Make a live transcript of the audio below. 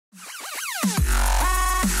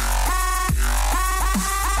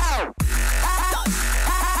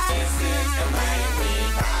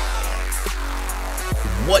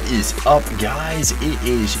is up, guys? It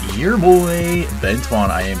is your boy Benton Yaun.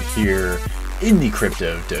 I am here in the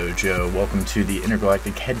Crypto Dojo. Welcome to the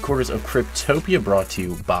intergalactic headquarters of Cryptopia, brought to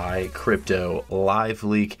you by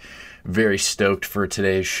CryptoLiveLeak. Very stoked for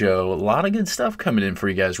today's show. A lot of good stuff coming in for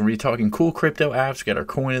you guys. We're going to be talking cool crypto apps. We got our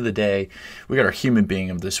coin of the day. We got our human being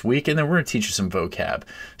of this week, and then we're going to teach you some vocab.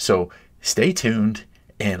 So stay tuned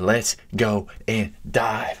and let's go and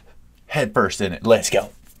dive head first in it. Let's go.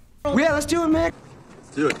 Yeah, let's do it, man.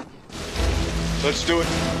 Let's do it. Let's do it.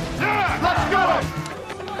 Yeah, let's go.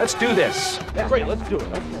 Let's do this. Yeah. Great, let's do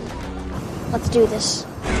it. Let's do this.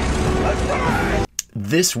 Let's ride.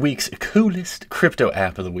 This week's coolest crypto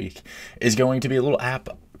app of the week is going to be a little app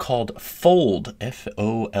called Fold,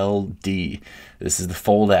 F-O-L-D. This is the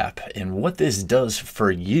Fold app, and what this does for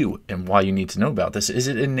you and why you need to know about this is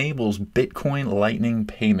it enables Bitcoin Lightning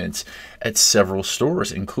payments at several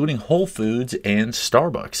stores, including Whole Foods and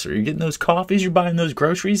Starbucks. So you're getting those coffees, you're buying those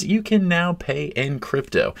groceries, you can now pay in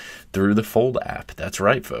crypto through the Fold app. That's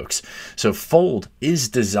right, folks. So Fold is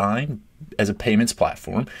designed as a payments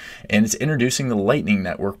platform, and it's introducing the Lightning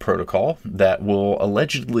Network protocol that will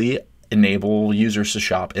allegedly enable users to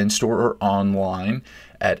shop in-store or online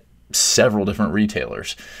at several different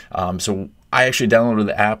retailers. So I actually downloaded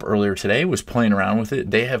the app earlier today, was playing around with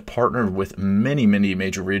it. They have partnered with many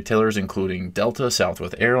major retailers, including Delta,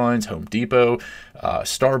 Southwest Airlines, Home Depot,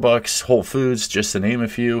 Starbucks, Whole Foods, just to name a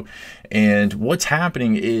few. And what's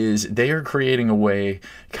happening is they are creating a way,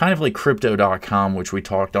 kind of like Crypto.com, which we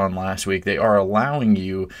talked on last week. They are allowing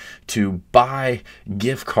you to buy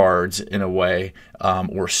gift cards in a way,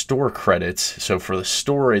 or store credits. So for the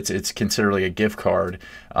store, it's considered like a gift card,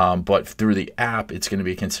 but through the app, it's going to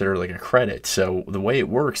be considered like a credit. So the way it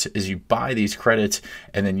works is you buy these credits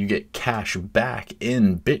and then you get cash back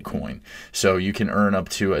in Bitcoin. So you can earn up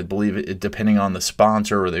to, I believe, it, depending on the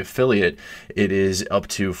sponsor or the affiliate, it is up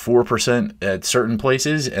to 4% at certain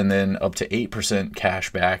places and then up to 8%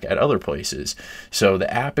 cash back at other places. So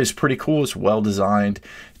the app is pretty cool. It's well designed.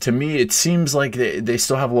 To me, it seems like they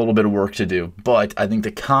still have a little bit of work to do, but I think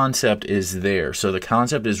the concept is there. So the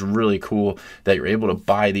concept is really cool that you're able to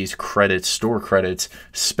buy these credits, store credits,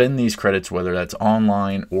 spend these credits, whether that's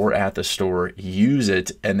online or at the store, use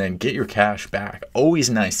it, and then get your cash back. Always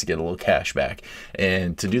nice to get a little cash back.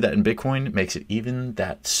 And to do that in Bitcoin makes it even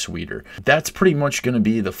that sweeter. That's pretty much going to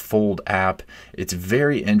be the Fold app. It's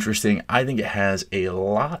very interesting. I think it has a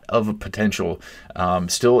lot of potential,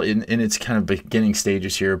 still in its kind of beginning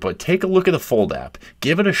stages here. But take a look at the Fold app.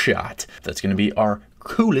 Give it a shot. That's going to be our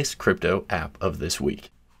coolest crypto app of this week.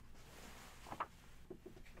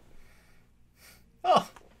 Oh,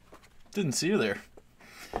 didn't see you there.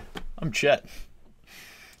 I'm Chet.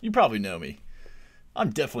 You probably know me.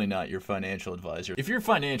 I'm definitely not your financial advisor. If your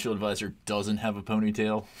financial advisor doesn't have a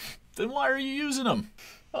ponytail, then why are you using them?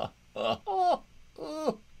 Do me a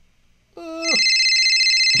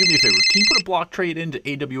favor. Can you put a block trade into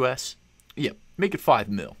AWS? Yep. Make it 5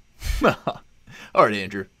 mil. All right,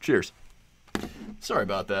 Andrew. Cheers. Sorry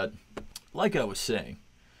about that. Like I was saying,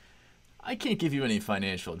 I can't give you any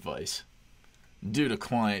financial advice due to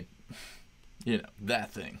client,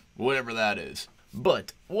 that thing, whatever that is.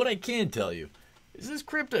 But what I can tell you is this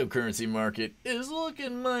cryptocurrency market is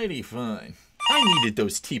looking mighty fine. I needed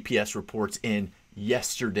those TPS reports in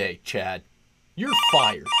yesterday, Chad. You're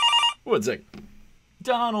fired. One sec.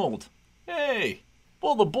 Donald. Hey.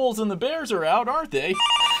 Well, the Bulls and the Bears are out, aren't they?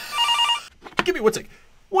 Give me 1 sec.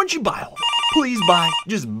 Once you buy all of it, please buy.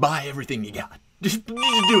 Just buy everything you got. Just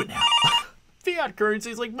do it now. Fiat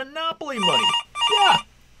currency is like monopoly money.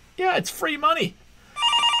 Yeah, it's free money.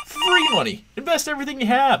 Free money. Invest everything you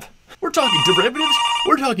have. We're talking derivatives.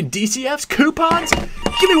 We're talking DCFs, coupons.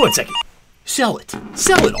 Give me 1 second. Sell it.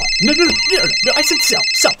 Sell it all. No. I said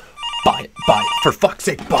sell. Buy it. For fuck's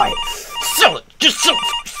sake, buy it. Sell it. Just sell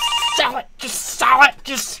it. Sell it. Just sell it.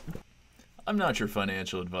 Just. I'm not your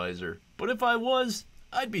financial advisor, but if I was,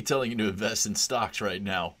 I'd be telling you to invest in stocks right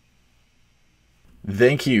now.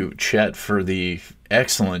 Thank you, Chet, for the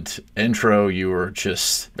excellent intro. You were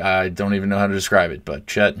just, I don't even know how to describe it, but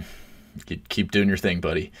Chet, keep doing your thing,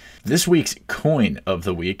 buddy. This week's coin of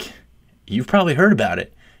the week, you've probably heard about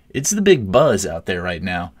it. It's the big buzz out there right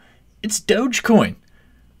now. It's Dogecoin,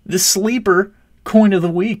 the sleeper coin of the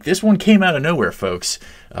week. This one came out of nowhere, folks.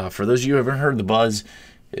 For those of you who haven't heard the buzz,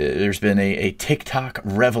 there's been a TikTok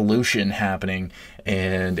revolution happening,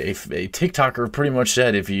 and a TikToker pretty much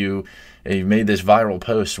said if you made this viral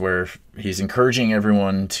post where he's encouraging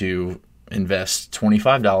everyone to invest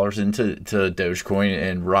 $25 into Dogecoin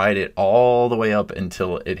and ride it all the way up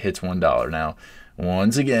until it hits $1. Now,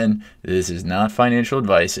 once again, this is not financial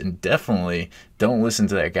advice, and definitely don't listen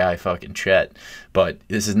to that guy fucking Chet. But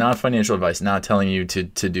this is not financial advice, not telling you to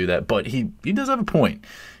do that. But he does have a point.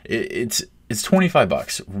 It's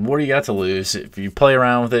 $25. What do you got to lose? If you play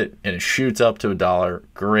around with it and it shoots up to $1,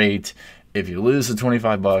 great. If you lose the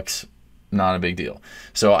 $25, not a big deal.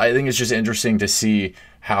 So I think it's just interesting to see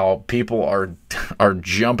how people are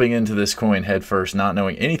jumping into this coin headfirst, not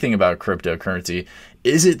knowing anything about cryptocurrency.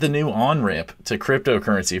 Is it the new on-ramp to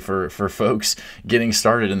cryptocurrency for folks getting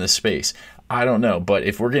started in this space? I don't know, but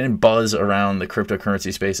if we're getting buzz around the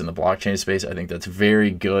cryptocurrency space and the blockchain space, I think that's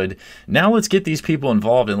very good. Now let's get these people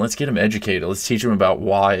involved and let's get them educated. Let's teach them about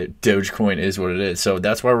why Dogecoin is what it is. So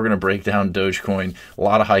that's why we're going to break down Dogecoin. A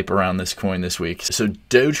lot of hype around this coin this week. So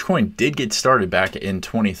Dogecoin did get started back in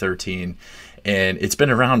 2013. And it's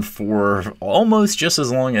been around for almost just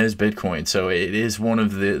as long as Bitcoin. So it is one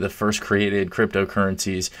of the first created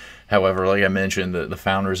cryptocurrencies. However, like I mentioned, the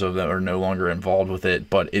founders of them are no longer involved with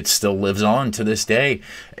it, but it still lives on to this day.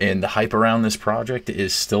 And the hype around this project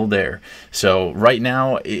is still there. So right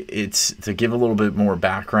now, it's to give a little bit more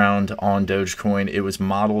background on Dogecoin. It was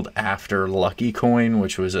modeled after Lucky Coin,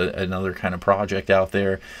 which was another kind of project out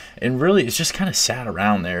there. And really, it's just kind of sat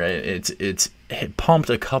around there. It pumped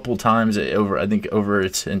a couple times over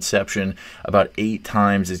its inception. About 8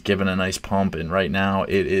 times it's given a nice pump, and right now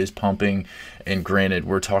it is pumping. And granted,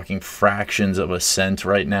 we're talking fractions of a cent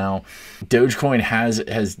right now. Dogecoin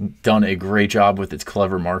has done a great job with its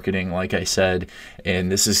clever marketing, like I said,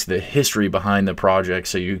 and this is the history behind the project,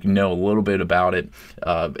 so you can know a little bit about it.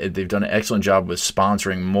 They've done an excellent job with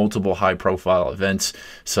sponsoring multiple high-profile events,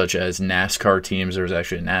 such as NASCAR teams. There was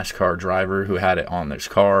actually a NASCAR driver who had it on this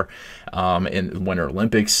car. In the Winter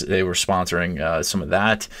Olympics, they were sponsoring some of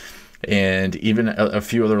that, and even a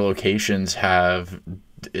few other locations have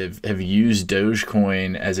used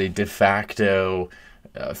Dogecoin as a de facto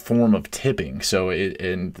form of tipping. So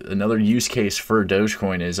and another use case for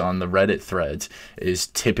Dogecoin is on the Reddit threads, is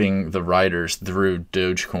tipping the riders through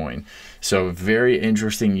Dogecoin. So very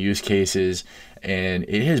interesting use cases, and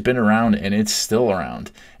it has been around and it's still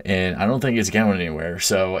around, and I don't think it's going anywhere.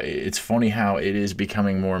 So it's funny how it is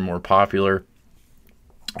becoming more and more popular.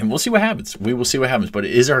 And we'll see what happens. We will see what happens. But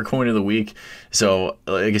it is our coin of the week. So,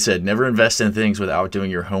 like I said, never invest in things without doing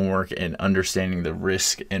your homework and understanding the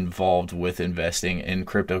risk involved with investing in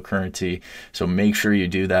cryptocurrency. So make sure you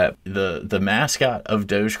do that. The mascot of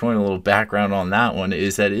Dogecoin, a little background on that one,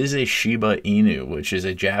 is that it is a Shiba Inu, which is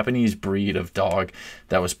a Japanese breed of dog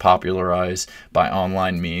that was popularized by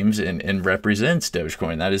online memes and represents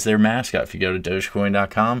Dogecoin. That is their mascot. If you go to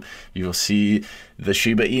dogecoin.com, you will see the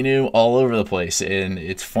Shiba Inu all over the place, and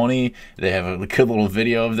it's funny. They have a good little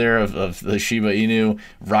video of the Shiba Inu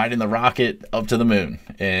riding the rocket up to the moon,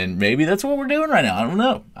 and maybe that's what we're doing right now. I don't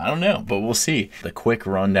know, but we'll see. The quick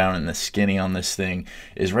rundown and the skinny on this thing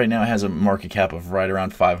is right now it has a market cap of right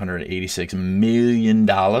around $586 million,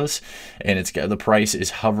 and it's got the price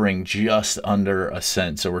is hovering just under a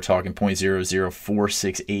cent. So we're talking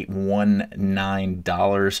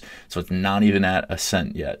 $0.0046819. So it's not even at a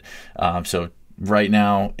cent yet. So right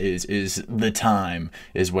now is the time,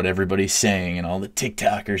 is what everybody's saying and all the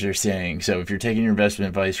TikTokers are saying. So if you're taking your investment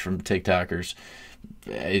advice from TikTokers,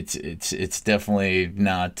 it's definitely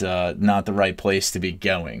not the right place to be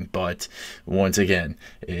going. But once again,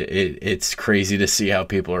 it's crazy to see how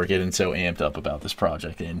people are getting so amped up about this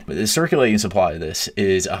project. And the circulating supply of this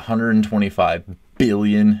is 125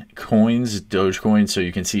 billion coins, Dogecoin. So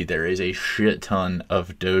you can see there is a shit ton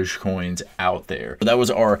of Dogecoins out there. That was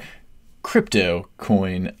our crypto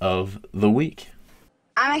coin of the week.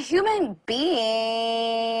 I'm a human being.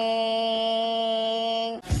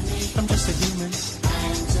 I'm just a human.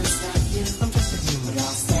 I'm just like you. I'm just a human.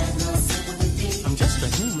 I'm just a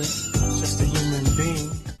human. Just a human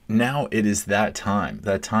being. Now it is that time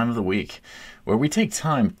of the week where we take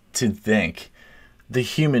time to thank the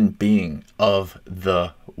human being of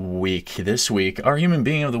the week. This week, our human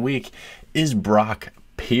being of the week is Brock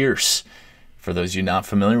Pierce. For those of you not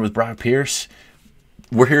familiar with Brock Pierce,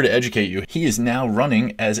 we're here to educate you. He is now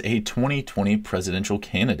running as a 2020 presidential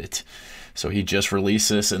candidate. So he just released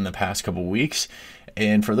this in the past couple weeks.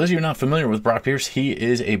 And for those of you not familiar with Brock Pierce, he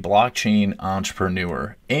is a blockchain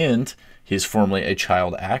entrepreneur, and he is formerly a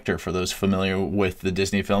child actor. For those familiar with the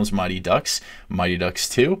Disney films Mighty Ducks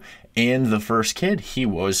 2, and The First Kid, he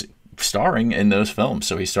was starring in those films.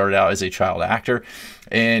 So he started out as a child actor,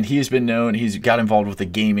 and he's been known, he's got involved with the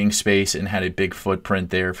gaming space and had a big footprint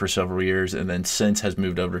there for several years, and then since has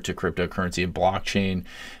moved over to cryptocurrency and blockchain.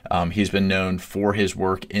 He's been known for his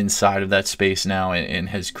work inside of that space now, and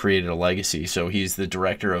has created a legacy. So he's the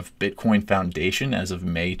director of Bitcoin Foundation as of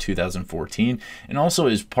May 2014, and also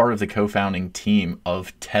is part of the co-founding team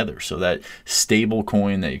of Tether. So that stable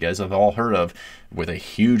coin that you guys have all heard of with a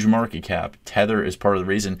huge market cap, Tether is part of the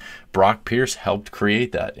reason Brock Pierce helped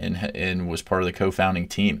create that and was part of the co-founding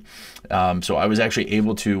team. So I was actually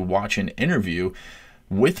able to watch an interview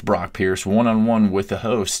with Brock Pierce one-on-one with the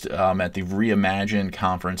host at the Reimagine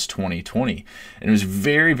Conference 2020. And it was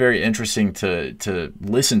very, very interesting to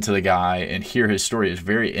listen to the guy and hear his story. It's a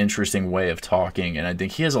very interesting way of talking, and I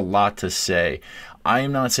think he has a lot to say. I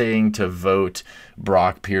am not saying to vote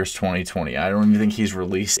Brock Pierce 2020. I don't even think he's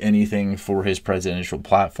released anything for his presidential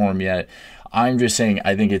platform yet. I'm just saying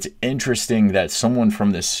I think it's interesting that someone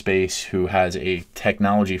from this space who has a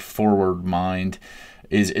technology forward mind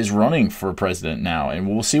is running for president now, and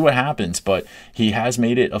we'll see what happens. But he has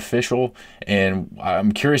made it official, and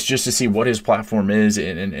I'm curious just to see what his platform is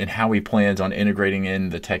and how he plans on integrating in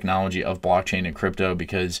the technology of blockchain and crypto,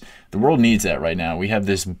 because the world needs that right now. We have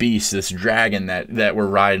this beast, this dragon that we're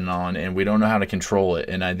riding on, and we don't know how to control it.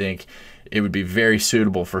 And I think it would be very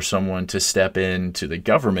suitable for someone to step into the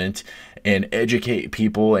government and educate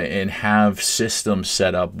people and have systems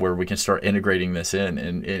set up where we can start integrating this in.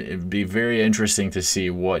 And it would be very interesting to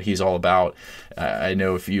see what he's all about. I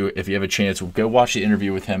know if you have a chance, go watch the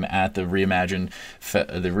interview with him at the Reimagine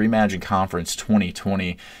Conference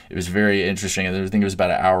 2020. It was very interesting. I think it was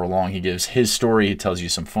about an hour long. He gives his story. He tells you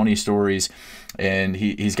some funny stories, and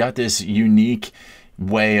he's got this unique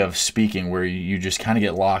way of speaking where you just kind of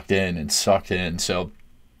get locked in and sucked in. So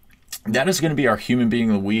that is going to be our human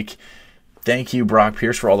being of the week. Thank you, Brock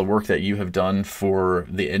Pierce, for all the work that you have done for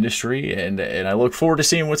the industry, and I look forward to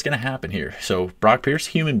seeing what's going to happen here. So, Brock Pierce,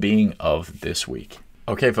 human being of this week.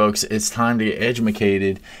 Okay, folks, it's time to get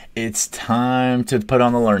educated. It's time to put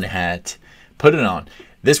on the learning hat. Put it on.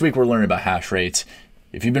 This week we're learning about hash rates.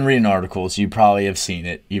 If you've been reading articles, you probably have seen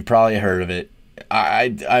it. You've probably heard of it.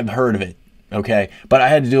 I've heard of it, okay? But I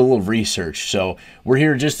had to do a little research, so we're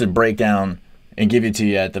here just to break down and give it to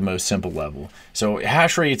you at the most simple level. So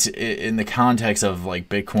hash rates in the context of like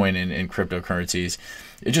Bitcoin and cryptocurrencies,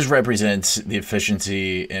 it just represents the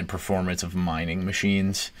efficiency and performance of mining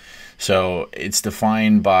machines. So it's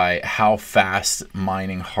defined by how fast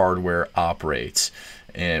mining hardware operates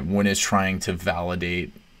and when it's trying to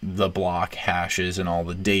validate the block hashes and all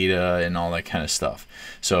the data and all that kind of stuff.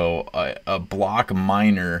 So a block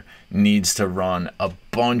miner needs to run a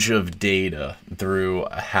bunch of data through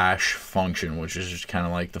a hash function, which is just kind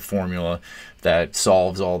of like the formula that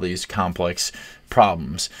solves all these complex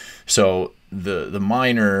problems. So the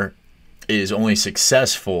miner is only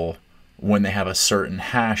successful when they have a certain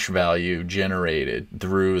hash value generated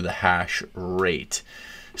through the hash rate.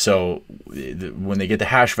 So when they get the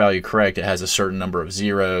hash value correct, it has a certain number of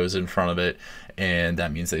zeros in front of it, and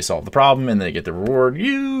that means they solve the problem and they get the reward.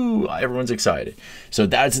 Everyone's excited. So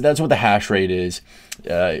that's what the hash rate is.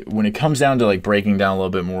 When it comes down to like breaking down a little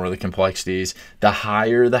bit more of the complexities, the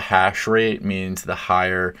higher the hash rate means the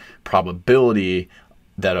higher probability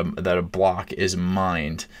that a block is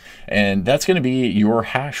mined, and that's going to be your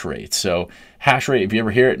hash rate. So hash rate, if you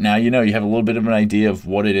ever hear it, now you know, you have a little bit of an idea of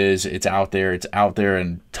what it is. It's out there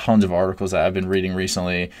in tons of articles that I've been reading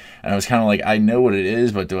recently, and I was kind of like, I know what it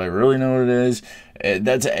is, but do I really know what it is?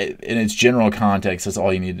 That's in its general context. That's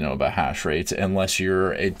all you need to know about hash rates, unless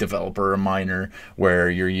you're a developer or a miner where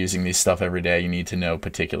you're using these stuff every day. You need to know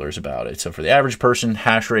particulars about it. So for the average person,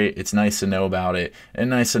 hash rate, it's nice to know about it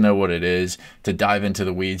and nice to know what it is. To dive into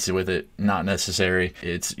the weeds with it, not necessary.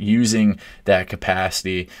 It's using that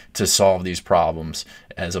capacity to solve these problems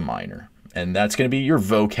as a miner. And that's going to be your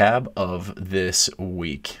vocab of this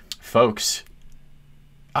week. Folks,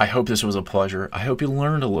 I hope this was a pleasure. I hope you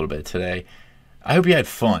learned a little bit today. I hope you had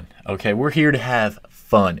fun, okay? We're here to have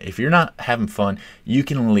fun. If you're not having fun, you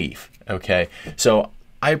can leave, okay? So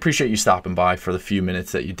I appreciate you stopping by for the few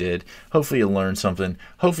minutes that you did. Hopefully you learned something.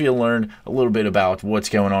 Hopefully you learned a little bit about what's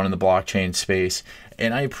going on in the blockchain space.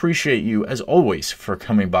 And I appreciate you, as always, for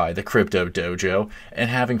coming by the Crypto Dojo and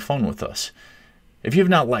having fun with us. If you have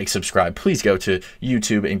not liked, subscribed, please go to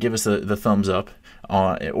YouTube and give us the thumbs up.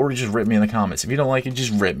 or just rip me in the comments. If you don't like it,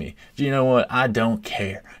 just rip me. You know what? I don't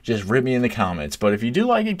care. Just rip me in the comments. But if you do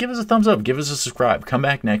like it, give us a thumbs up. Give us a subscribe. Come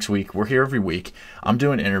back next week. We're here every week. I'm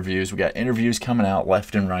doing interviews. We got interviews coming out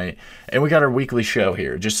left and right. And we got our weekly show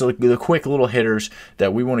here. Just the quick little hitters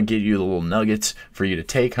that we want to get you, the little nuggets for you to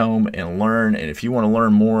take home and learn. And if you want to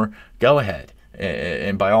learn more, go ahead.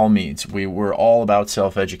 And by all means, we're all about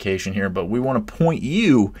self-education here, but we want to point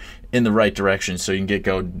you in the right direction so you can get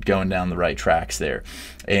going down the right tracks there.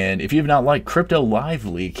 And if you have not liked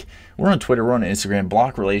CryptoLiveLeak, we're on Twitter, we're on Instagram.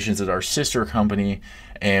 Block Relations is our sister company,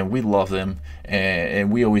 and we love them,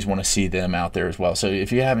 and we always want to see them out there as well. So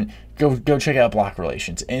if you haven't, go check out Block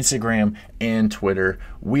Relations, Instagram and Twitter.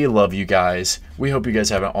 We love you guys. We hope you guys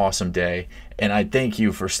have an awesome day, and I thank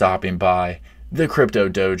you for stopping by the Crypto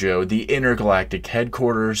Dojo, the intergalactic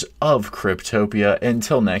headquarters of Cryptopia.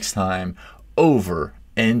 Until next time, over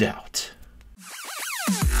and out.